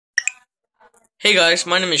Hey guys,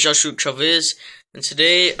 my name is Joshua Chavez, and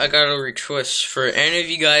today I got a request for any of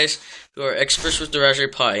you guys who are experts with the Raspberry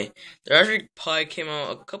Pi. The Raspberry Pi came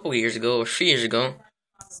out a couple years ago, or 3 years ago,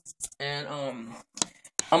 and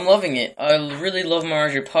I'm loving it. I really love my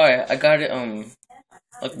Raspberry Pi. I got it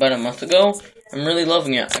like about a month ago. I'm really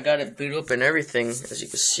loving it. I got it boot up and everything, as you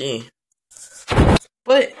can see.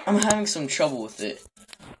 But I'm having some trouble with it.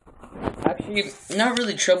 Actually, not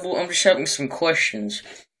really trouble. I'm just having some questions.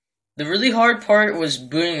 The really hard part was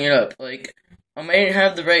booting it up. Like, I didn't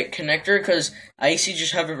have the right connector because I used to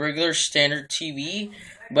just have a regular standard TV,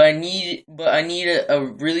 but I need a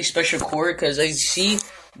really special cord because I see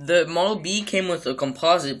the Model B came with a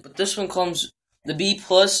composite, but this one comes the B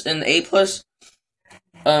plus and the A plus.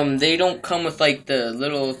 They don't come with like the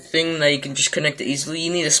little thing that you can just connect it easily.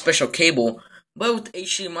 You need a special cable, but with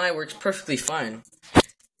HDMI it works perfectly fine.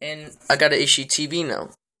 And I got an HDTV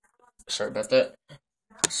now. Sorry about that.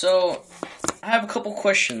 So, I have a couple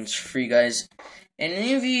questions for you guys. And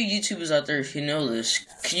any of you YouTubers out there, if you know this,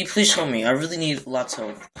 can you please help me? I really need lots of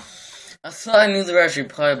help. I thought I knew the Raspberry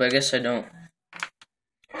Pi, but I guess I don't.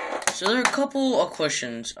 So, there are a couple of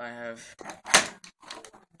questions I have.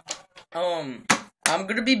 I'm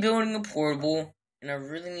gonna be building a portable, and I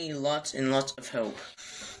really need lots and lots of help.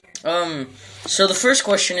 So the first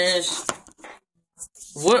question is,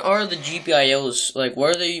 what are the GPIOs? Like,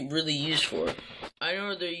 what are they really used for? I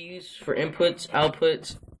know they're used for inputs,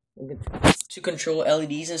 outputs, to control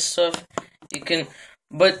LEDs and stuff.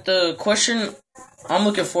 But the question I'm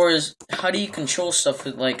looking for is, how do you control stuff?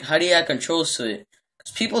 Like, how do you add controls to it?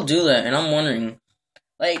 Because people do that, and I'm wondering,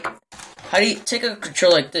 like, how do you take a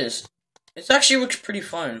controller like this? It actually looks pretty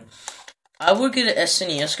fun. I would get an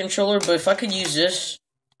SNES controller, but if I could use this,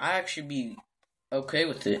 I'd actually be okay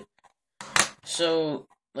with it. So,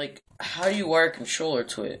 like, how do you wire a controller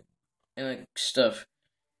to it? And, like, stuff.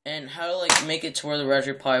 And how to, like, make it to where the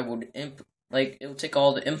Raspberry Pi would, it would take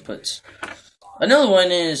all the inputs. Another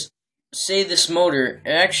one is, say this motor,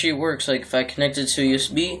 it actually works, like, if I connect it to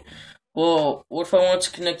USB. Well, what if I want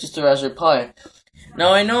to connect it to the Raspberry Pi?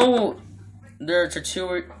 Now, I know there are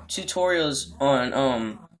tutorials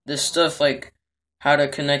on, this stuff, like, how to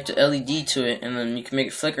connect the LED to it, and then you can make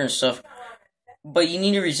it flicker and stuff. But you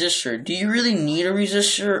need a resistor. Do you really need a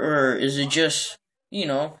resistor, or is it just,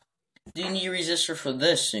 do you need a resistor for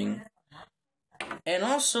this thing? And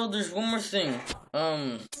also, there's one more thing.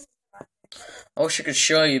 I wish I could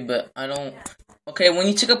show you, but I don't. Okay, when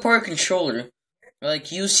you take apart a controller,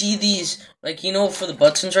 like, you see these, like, for the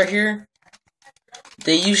buttons right here,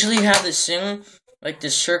 they usually have this thing, like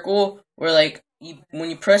this circle, where, like, when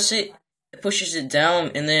you press it, it pushes it down,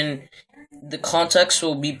 and then the contacts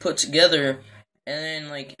will be put together, and then,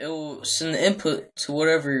 like, it will send the input to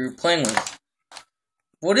whatever you're playing with.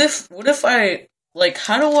 What if I, like,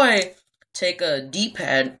 how do I take a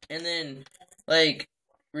D-pad and then, like,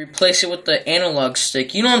 replace it with the analog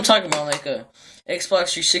stick? You know what I'm talking about, like a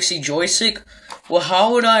Xbox 360 joystick? Well,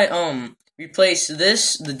 how would I, replace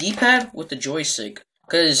the D-pad with the joystick?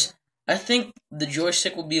 Because I think the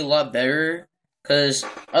joystick will be a lot better, because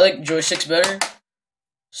I like joysticks better.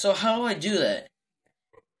 So how do I do that?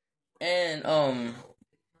 And,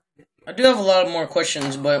 I do have a lot of more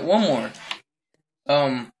questions, but one more.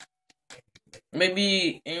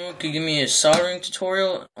 Maybe anyone could give me a soldering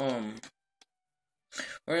tutorial, or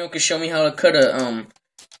anyone could show me how to cut a,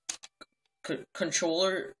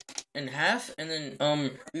 controller in half, and then,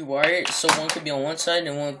 rewire it so one could be on one side,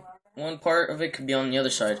 and one part of it could be on the other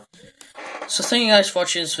side. So thank you guys for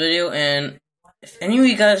watching this video, and if any of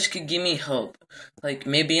you guys could give me help, like,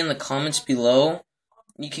 maybe in the comments below,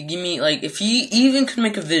 you could give me, like, if you even could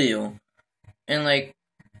make a video, and, like,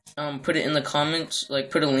 put it in the comments,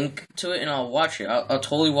 like, put a link to it, and I'll watch it. I'll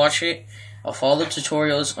totally watch it. I'll follow the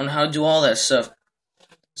tutorials on how to do all that stuff.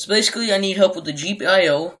 So basically, I need help with the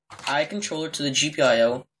GPIO, controller to the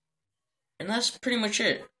GPIO, and that's pretty much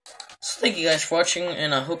it. So thank you guys for watching,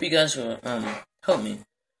 and I hope you guys will, help me.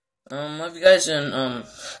 Love you guys, and,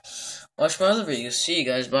 watch my other videos. See you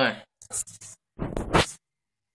guys, bye.